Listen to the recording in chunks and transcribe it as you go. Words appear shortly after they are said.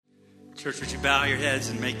Church, would you bow your heads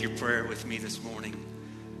and make your prayer with me this morning?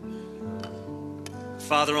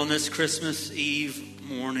 Father, on this Christmas Eve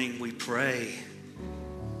morning, we pray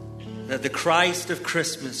that the Christ of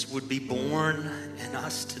Christmas would be born in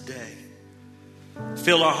us today.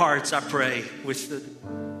 Fill our hearts, I pray, with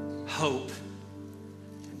the hope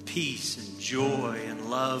and peace and joy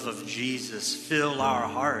and love of Jesus. Fill our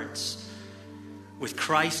hearts with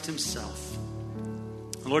Christ himself.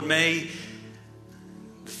 Lord, may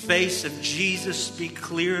the face of Jesus be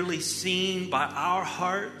clearly seen by our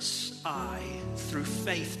heart's eye through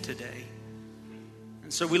faith today.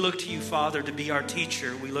 And so we look to you, Father, to be our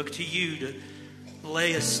teacher. We look to you to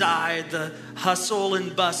lay aside the hustle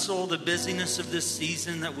and bustle, the busyness of this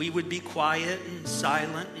season, that we would be quiet and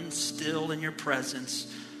silent and still in your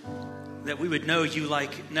presence, that we would know you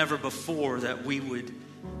like never before, that we would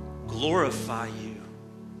glorify you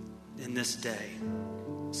in this day.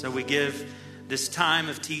 So we give this time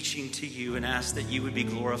of teaching to you and ask that you would be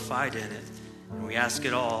glorified in it. And we ask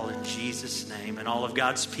it all in Jesus' name. And all of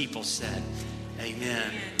God's people said, amen.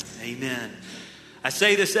 Amen. I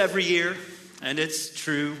say this every year, and it's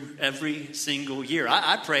true every single year.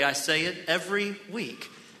 I pray I say it every week.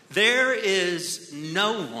 There is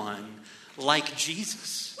no one like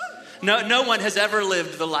Jesus. No one has ever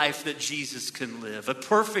lived the life that Jesus can live. A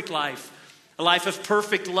perfect life. A life of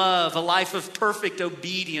perfect love, a life of perfect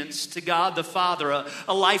obedience to God the Father,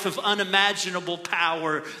 a life of unimaginable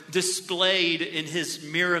power displayed in his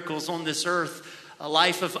miracles on this earth, a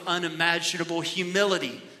life of unimaginable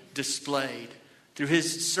humility displayed through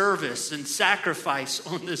his service and sacrifice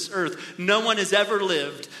on this earth. No one has ever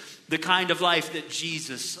lived the kind of life that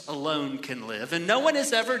Jesus alone can live. And no one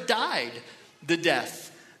has ever died the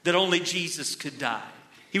death that only Jesus could die.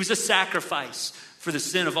 He was a sacrifice for the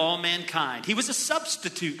sin of all mankind. He was a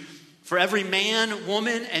substitute for every man,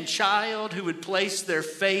 woman, and child who would place their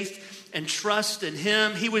faith and trust in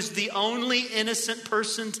him. He was the only innocent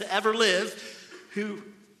person to ever live who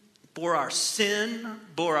bore our sin,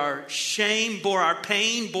 bore our shame, bore our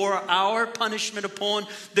pain, bore our punishment upon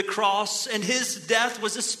the cross. And his death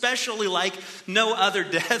was especially like no other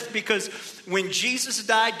death, because when Jesus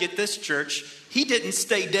died, get this, church, he didn't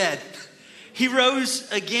stay dead. He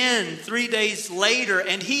rose again 3 days later,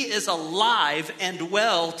 and he is alive and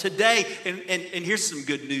well today. And here's some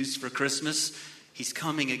good news for Christmas. He's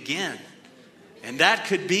coming again. And that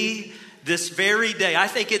could be this very day. I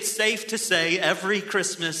think it's safe to say every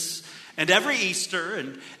Christmas and every Easter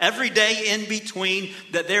and every day in between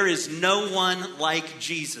that there is no one like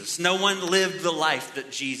Jesus. No one lived the life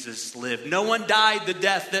that Jesus lived. No one died the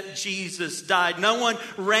death that Jesus died. No one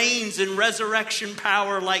reigns in resurrection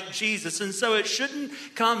power like Jesus. And so it shouldn't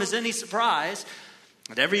come as any surprise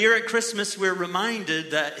that every year at Christmas we're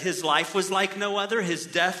reminded that his life was like no other. His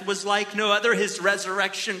death was like no other. His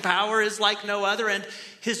resurrection power is like no other. And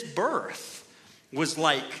his birth was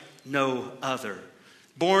like no other.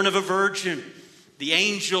 Born of a virgin, the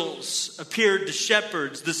angels appeared to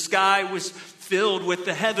shepherds. The sky was filled with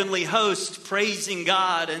the heavenly host, praising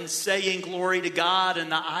God and saying glory to God in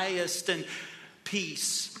the highest, and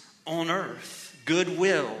peace on earth,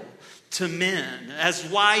 goodwill to men. As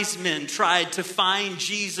wise men tried to find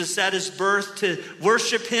Jesus at his birth to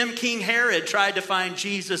worship him, King Herod tried to find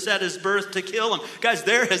Jesus at his birth to kill him. Guys,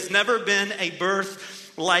 there has never been a birth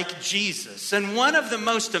like Jesus. And one of the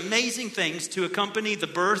most amazing things to accompany the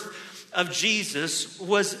birth of Jesus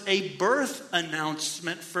was a birth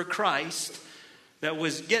announcement for Christ that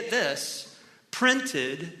was, get this,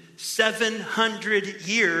 printed 700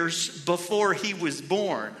 years before he was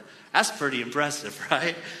born. That's pretty impressive,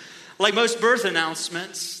 right? Like most birth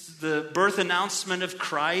announcements, the birth announcement of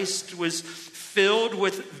Christ was filled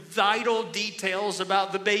with vital details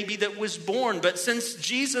about the baby that was born. But since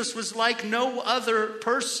Jesus was like no other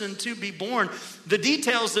person to be born, the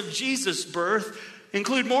details of Jesus' birth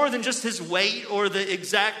include more than just his weight or the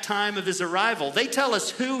exact time of his arrival. They tell us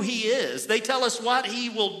who he is. They tell us what he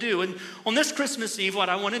will do. And on this Christmas Eve, what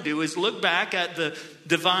I want to do is look back at the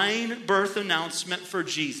divine birth announcement for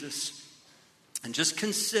Jesus and just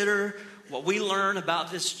consider what we learn about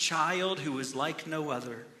this child who was like no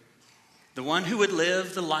other. The one who would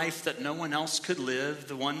live the life that no one else could live.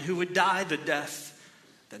 The one who would die the death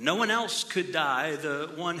that no one else could die. The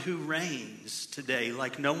one who reigns today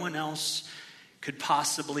like no one else could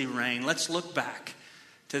possibly reign. Let's look back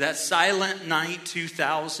to that silent night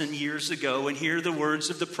 2,000 years ago and hear the words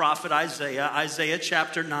of the prophet Isaiah. Isaiah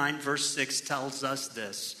chapter 9 verse 6 tells us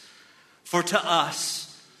this. For to us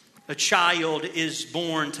a child is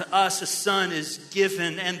born, to us a son is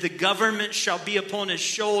given, and the government shall be upon his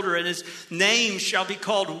shoulder, and his name shall be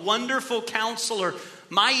called Wonderful Counselor,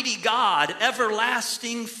 mighty God,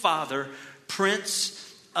 everlasting Father,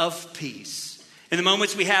 Prince of Peace. In the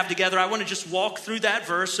moments we have together, I want to just walk through that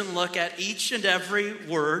verse and look at each and every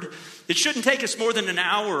word. It shouldn't take us more than an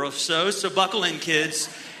hour or so buckle in,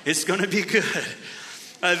 kids. It's going to be good.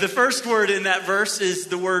 The first word in that verse is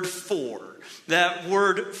the word for. That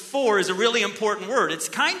word for is a really important word. It's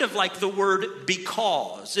kind of like the word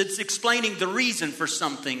because. It's explaining the reason for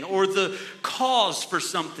something or the cause for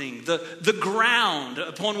something, the ground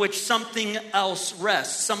upon which something else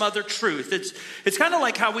rests, some other truth. It's kind of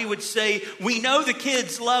like how we would say, we know the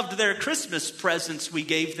kids loved their Christmas presents we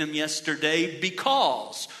gave them yesterday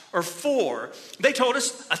because, or for. They told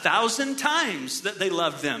us 1,000 times that they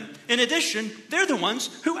loved them. In addition, they're the ones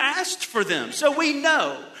who asked for them. So we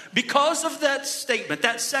know. Because of that statement,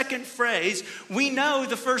 that second phrase, we know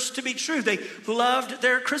the first to be true. They loved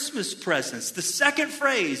their Christmas presents. The second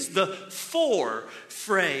phrase, the for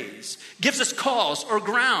phrase, gives us cause or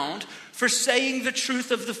ground for saying the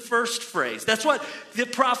truth of the first phrase. That's what the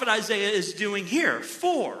prophet Isaiah is doing here,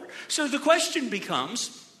 for. So the question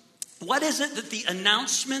becomes, what is it that the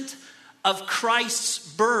announcement of Christ's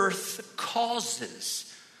birth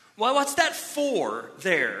causes? Well, what's that for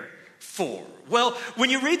there for? Well, when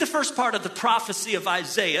you read the first part of the prophecy of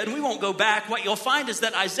Isaiah, and we won't go back, what you'll find is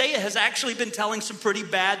that Isaiah has actually been telling some pretty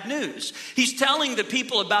bad news. He's telling the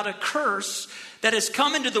people about a curse that has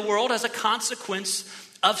come into the world as a consequence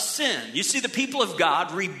of sin. You see, the people of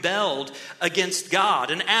God rebelled against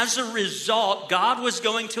God, and as a result, God was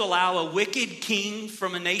going to allow a wicked king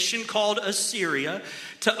from a nation called Assyria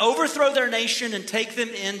to overthrow their nation and take them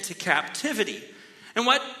into captivity. And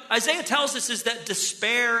what Isaiah tells us is that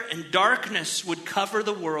despair and darkness would cover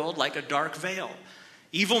the world like a dark veil.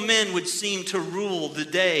 Evil men would seem to rule the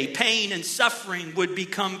day. Pain and suffering would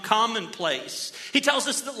become commonplace. He tells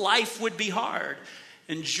us that life would be hard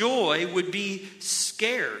and joy would be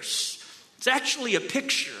scarce. It's actually a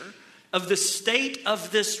picture of the state of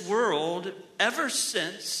this world ever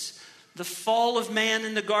since the fall of man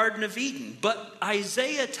in the Garden of Eden. But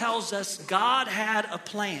Isaiah tells us God had a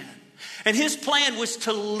plan. And his plan was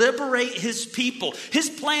to liberate his people. His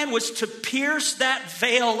plan was to pierce that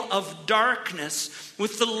veil of darkness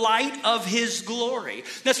with the light of his glory.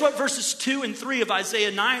 That's what verses 2 and 3 of Isaiah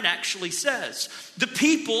 9 actually says. The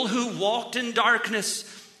people who walked in darkness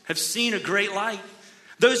have seen a great light.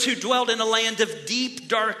 Those who dwelled in a land of deep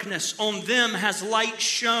darkness, on them has light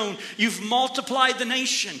shone. You've multiplied the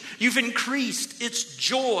nation. You've increased its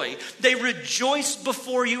joy. They rejoice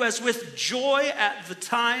before you as with joy at the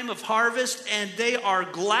time of harvest, and they are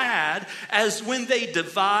glad as when they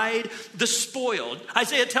divide the spoil.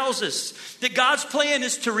 Isaiah tells us that God's plan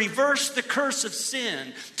is to reverse the curse of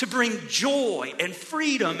sin, to bring joy and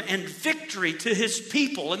freedom and victory to his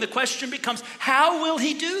people. And the question becomes, how will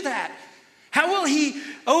he do that? How will he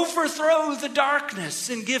overthrow the darkness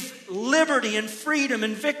and give liberty and freedom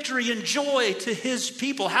and victory and joy to his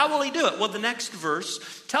people? How will he do it? Well, the next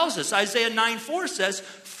verse tells us. Isaiah 9:4 says,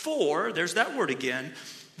 for, there's that word again,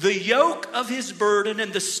 the yoke of his burden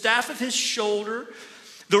and the staff of his shoulder,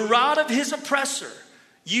 the rod of his oppressor,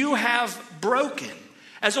 you have broken,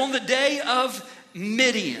 as on the day of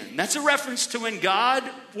Midian. That's a reference to when God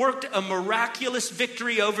worked a miraculous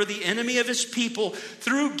victory over the enemy of his people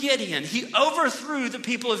through Gideon. He overthrew the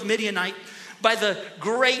people of Midianite by the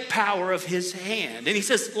great power of his hand. And he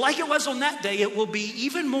says, like it was on that day, it will be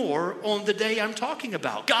even more on the day I'm talking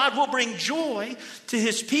about. God will bring joy to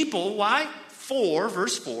his people. Why? For,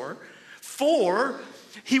 verse 4, for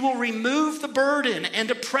he will remove the burden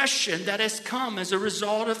and oppression that has come as a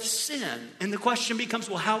result of sin. And the question becomes,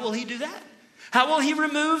 well, how will he do that? How will he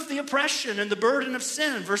remove the oppression and the burden of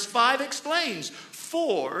sin? Verse 5 explains,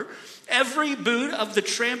 for every boot of the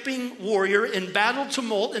tramping warrior in battle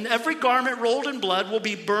tumult and every garment rolled in blood will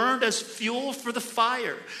be burned as fuel for the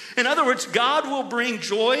fire. In other words, God will bring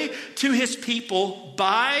joy to his people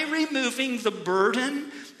by removing the burden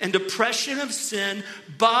and oppression of sin,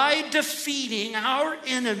 by defeating our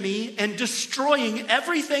enemy and destroying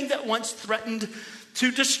everything that once threatened to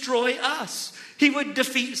destroy us. He would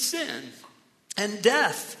defeat sin and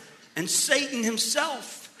death and Satan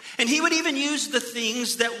himself. And he would even use the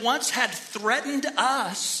things that once had threatened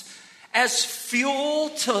us as fuel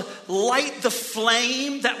to light the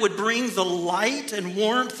flame that would bring the light and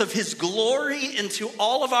warmth of his glory into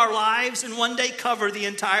all of our lives and one day cover the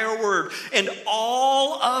entire word. And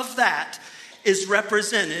all of that is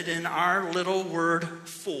represented in our little word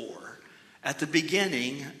for at the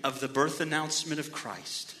beginning of the birth announcement of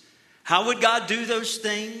Christ. How would God do those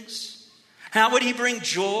things? How would he bring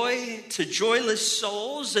joy to joyless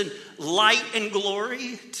souls and light and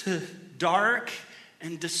glory to dark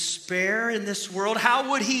and despair in this world?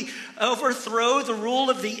 How would he overthrow the rule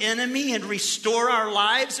of the enemy and restore our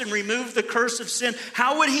lives and remove the curse of sin?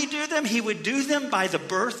 How would he do them? He would do them by the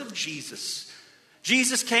birth of Jesus.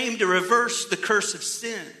 Jesus came to reverse the curse of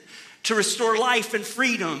sin, to restore life and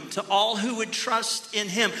freedom to all who would trust in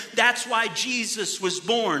him. That's why Jesus was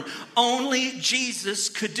born. Only Jesus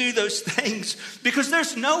could do those things because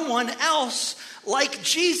there's no one else like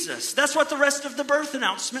Jesus. That's what the rest of the birth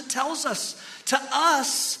announcement tells us. To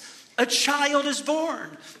us, a child is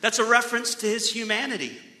born. That's a reference to his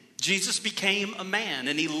humanity. Jesus became a man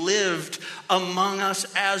and he lived among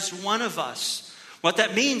us as one of us. What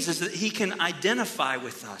that means is that he can identify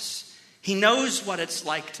with us. He knows what it's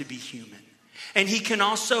like to be human. And he can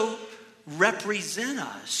also represent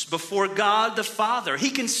us before God the Father.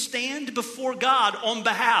 He can stand before God on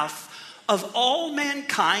behalf of all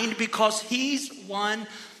mankind because he's one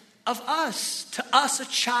of us. To us a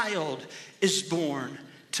child is born.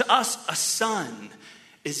 To us a son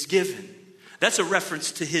is given. That's a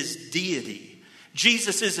reference to his deity.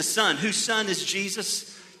 Jesus is a son. Whose son is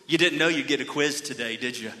Jesus? You didn't know you'd get a quiz today,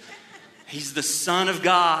 did you? He's the Son of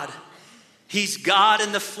God. He's God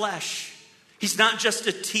in the flesh. He's not just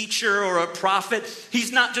a teacher or a prophet.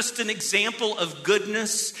 He's not just an example of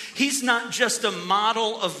goodness. He's not just a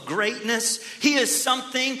model of greatness. He is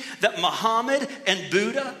something that Muhammad and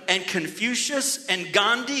Buddha and Confucius and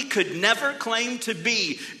Gandhi could never claim to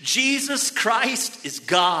be. Jesus Christ is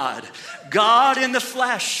God. God in the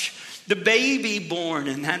flesh. The baby born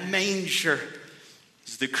in that manger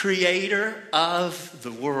is the creator of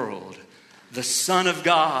the world. The Son of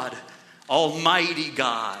God. Almighty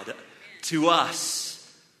God. To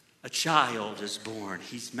us, a child is born.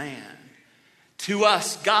 He's man. To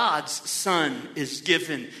us, God's Son is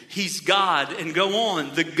given. He's God. And go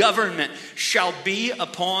on. The government shall be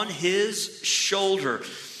upon his shoulder.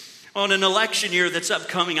 On an election year that's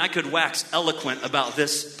upcoming, I could wax eloquent about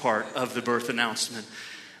this part of the birth announcement.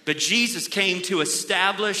 But Jesus came to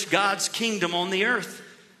establish God's kingdom on the earth.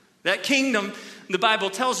 That kingdom, the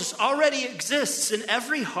Bible tells us, already exists in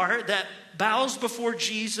every heart that bows before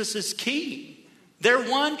Jesus as king. Their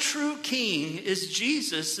one true king is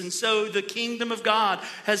Jesus. And so the kingdom of God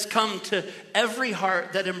has come to every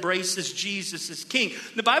heart that embraces Jesus as king.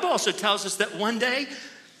 The Bible also tells us that one day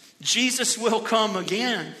Jesus will come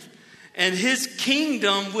again. And his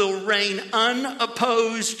kingdom will reign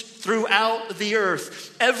unopposed throughout the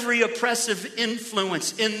earth. Every oppressive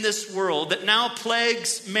influence in this world that now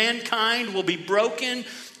plagues mankind will be broken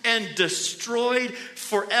and destroyed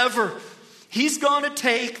forever. He's going to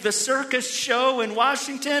take the circus show in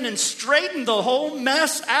Washington and straighten the whole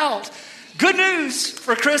mess out. Good news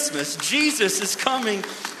for Christmas. Jesus is coming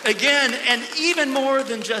again. And even more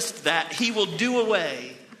than just that, he will do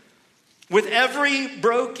away with every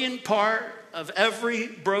broken part of every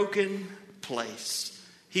broken place.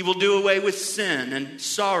 He will do away with sin and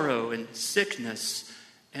sorrow and sickness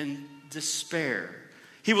and despair.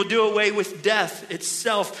 He will do away with death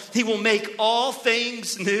itself. He will make all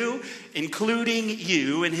things new, including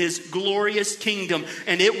you, in his glorious kingdom.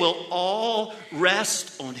 And it will all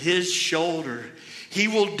rest on his shoulder. He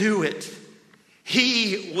will do it.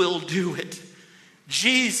 He will do it.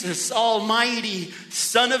 Jesus, Almighty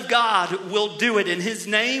Son of God, will do it. And his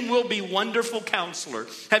name will be Wonderful Counselor.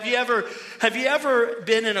 Have you ever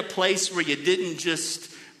been in a place where you didn't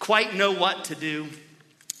just quite know what to do?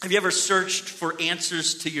 Have you ever searched for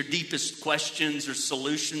answers to your deepest questions or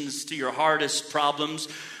solutions to your hardest problems?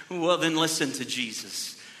 Well, then listen to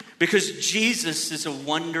Jesus. Because Jesus is a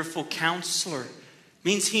wonderful counselor. It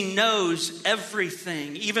means he knows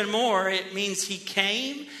everything. Even more, it means he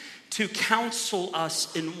came to counsel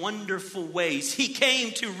us in wonderful ways. He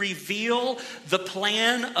came to reveal the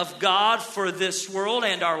plan of God for this world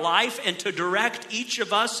and our life and to direct each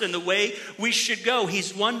of us in the way we should go.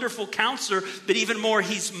 He's wonderful counselor, but even more,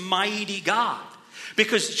 he's mighty God.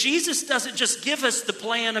 Because Jesus doesn't just give us the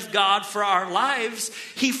plan of God for our lives,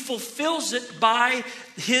 he fulfills it by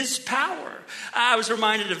his power. I was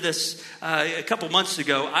reminded of this a couple months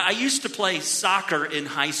ago. I used to play soccer in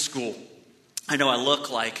high school. I know I look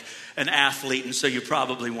like an athlete, and so you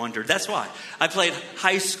probably wondered. That's why. I played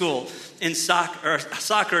high school in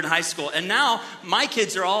soccer in high school. And now my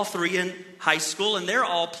kids are all 3 in high school, and they're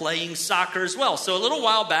all playing soccer as well. So a little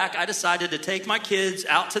while back, I decided to take my kids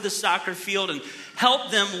out to the soccer field and help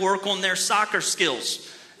them work on their soccer skills.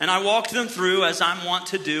 And I walked them through, as I want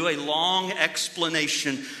to do, a long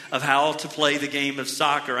explanation of how to play the game of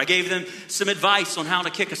soccer. I gave them some advice on how to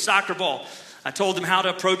kick a soccer ball. I told them how to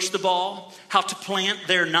approach the ball, how to plant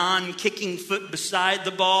their non-kicking foot beside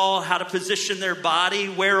the ball, how to position their body,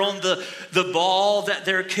 where on the ball that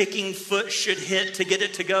their kicking foot should hit to get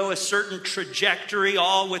it to go a certain trajectory,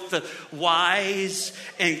 all with the wise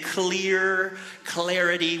and clear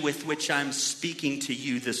clarity with which I'm speaking to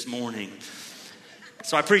you this morning.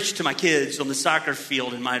 So I preached to my kids on the soccer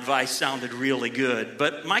field, and my advice sounded really good.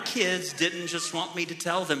 But my kids didn't just want me to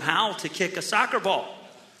tell them how to kick a soccer ball.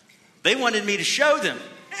 They wanted me to show them.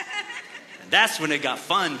 And that's when it got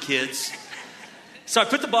fun, kids. So I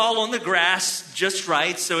put the ball on the grass just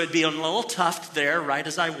right, so it'd be a little tuft there, right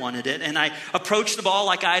as I wanted it. And I approached the ball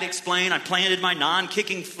like I'd explained. I planted my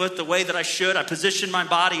non-kicking foot the way that I should. I positioned my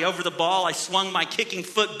body over the ball. I swung my kicking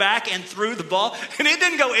foot back and threw the ball. And it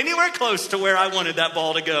didn't go anywhere close to where I wanted that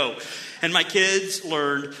ball to go. And my kids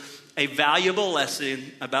learned a valuable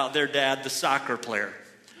lesson about their dad, the soccer player.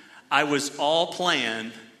 I was all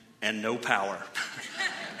plan and no power.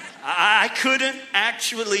 I couldn't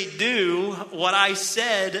actually do what I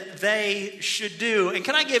said they should do. And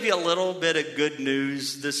can I give you a little bit of good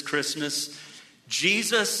news this Christmas?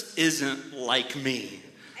 Jesus isn't like me.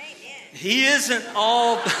 He isn't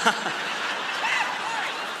all...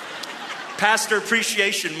 Pastor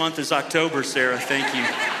Appreciation Month is October, Sarah. Thank you.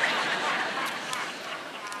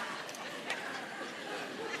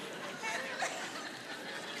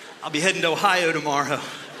 I'll be heading to Ohio tomorrow.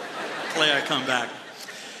 Play I come back.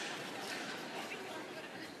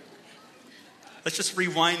 Let's just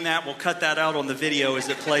rewind that. We'll cut that out on the video as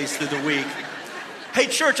it plays through the week. Hey,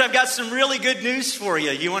 church, I've got some really good news for you.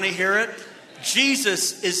 You want to hear it?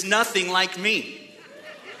 Jesus is nothing like me.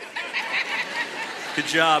 Good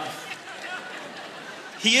job.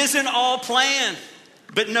 He isn't all plan,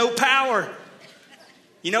 but no power.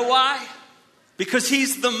 You know why? Because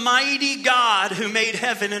he's the mighty God who made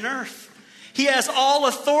heaven and earth. He has all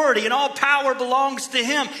authority and all power belongs to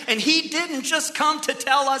him. And he didn't just come to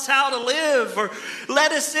tell us how to live or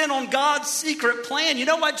let us in on God's secret plan. You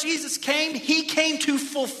know why Jesus came? He came to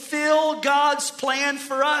fulfill God's plan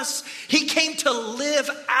for us. He came to live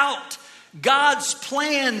out God's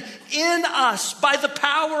plan in us by the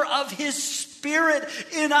power of his Spirit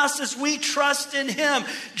in us as we trust in him.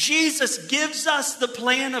 Jesus gives us the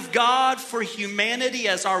plan of God for humanity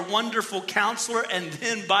as our wonderful counselor, and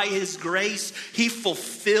then by his grace, he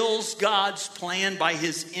fulfills God's plan by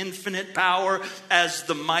his infinite power as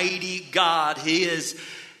the mighty God. He is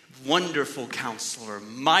wonderful counselor,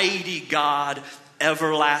 mighty God,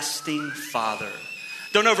 everlasting Father.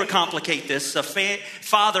 Don't overcomplicate this. A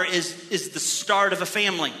father is the start of a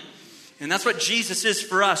family. And that's what Jesus is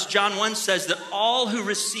for us. John 1 says that all who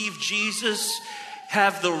receive Jesus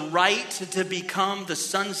have the right to become the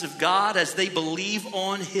sons of God as they believe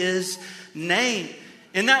on his name.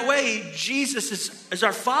 In that way, Jesus is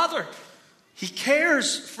our Father. He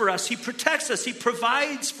cares for us. He protects us. He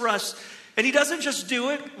provides for us. And he doesn't just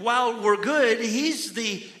do it while we're good. He's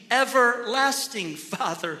the everlasting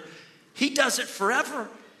Father. He does it forever.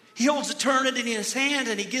 He holds eternity in his hand,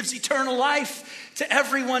 and he gives eternal life to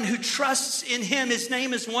everyone who trusts in him. His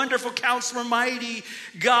name is Wonderful Counselor, Mighty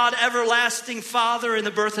God, Everlasting Father. And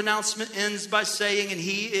the birth announcement ends by saying, and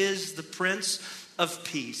he is the Prince of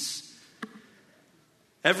Peace.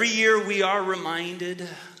 Every year we are reminded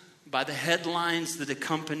by the headlines that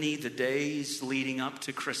accompany the days leading up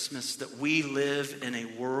to Christmas that we live in a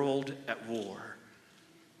world at war.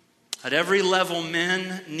 At every level,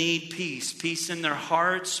 men need peace. Peace in their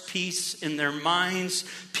hearts, peace in their minds,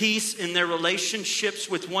 peace in their relationships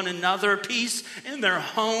with one another, peace in their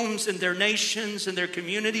homes, in their nations, in their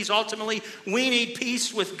communities. Ultimately, we need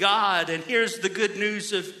peace with God. And here's the good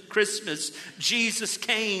news of Christmas. Jesus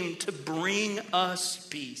came to bring us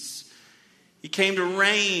peace. He came to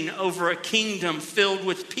reign over a kingdom filled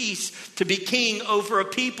with peace, to be king over a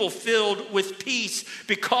people filled with peace,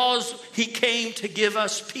 because he came to give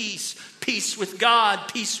us peace. Peace with God,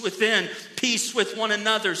 peace within, peace with one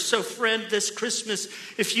another. So friend, this Christmas,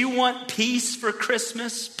 if you want peace for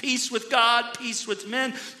Christmas, peace with God, peace with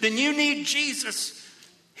men, then you need Jesus.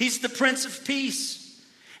 He's the Prince of Peace.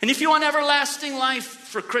 And if you want everlasting life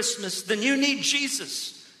for Christmas, then you need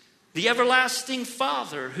Jesus, the everlasting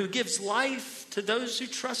Father who gives life to those who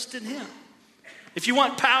trust in him. If you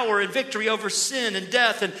want power and victory over sin and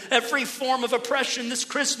death and every form of oppression this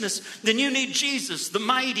Christmas, then you need Jesus, the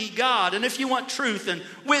mighty God. And if you want truth and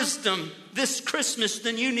wisdom this Christmas,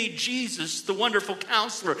 then you need Jesus, the wonderful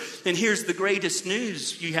counselor. And here's the greatest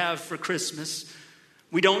news you have for Christmas.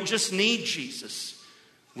 We don't just need Jesus,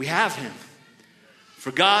 we have him.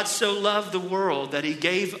 For God so loved the world that he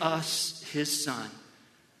gave us his Son,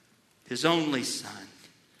 his only Son,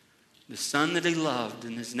 the Son that he loved,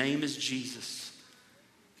 and his name is Jesus.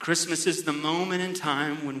 Christmas is the moment in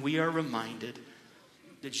time when we are reminded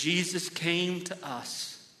that Jesus came to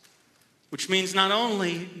us, which means not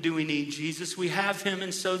only do we need Jesus, we have him,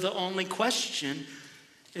 and so the only question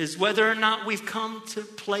is whether or not we've come to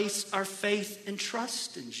place our faith and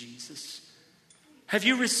trust in Jesus. Have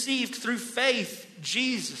you received through faith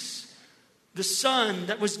Jesus, the Son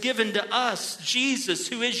that was given to us, Jesus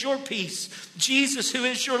who is your peace, Jesus who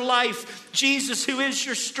is your life, Jesus who is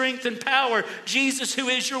your strength and power, Jesus who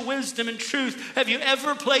is your wisdom and truth? Have you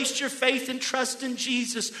ever placed your faith and trust in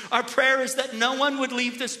Jesus? Our prayer is that no one would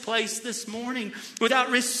leave this place this morning without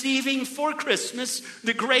receiving for Christmas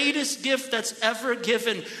the greatest gift that's ever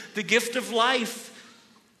given, the gift of life,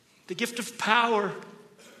 the gift of power,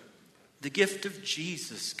 the gift of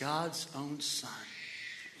Jesus, God's own Son.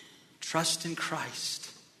 Trust in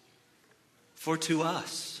Christ. For to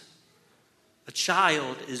us a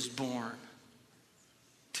child is born.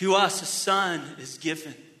 To us a son is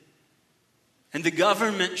given. And the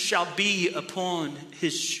government shall be upon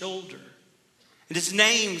his shoulder. And his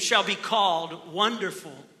name shall be called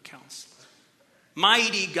Wonderful Counselor,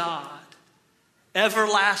 Mighty God,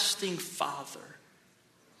 Everlasting Father,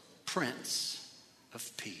 Prince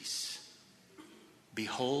of Peace.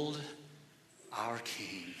 Behold our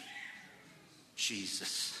King,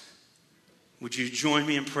 Jesus. Would you join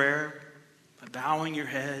me in prayer by bowing your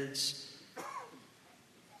heads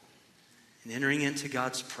and entering into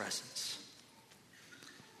God's presence?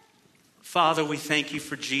 Father, we thank you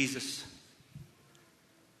for Jesus.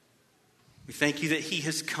 We thank you that he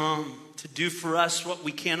has come to do for us what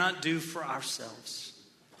we cannot do for ourselves.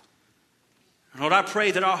 And Lord, I pray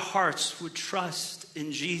that our hearts would trust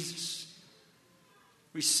in Jesus,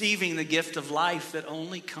 receiving the gift of life that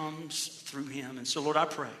only comes through him. And so, Lord, I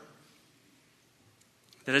pray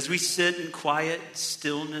that as we sit in quiet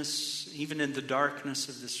stillness, even in the darkness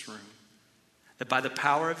of this room, that by the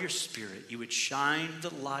power of your Spirit, you would shine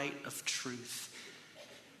the light of truth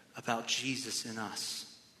about Jesus in us.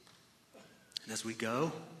 And as we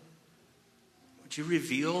go, would you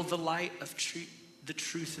reveal the light of the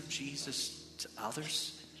truth of Jesus to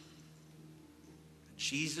others?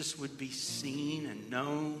 Jesus would be seen and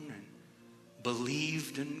known and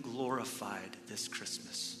believed and glorified this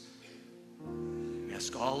Christmas. We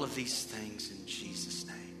ask all of these things in Jesus'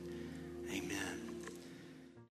 name. Amen.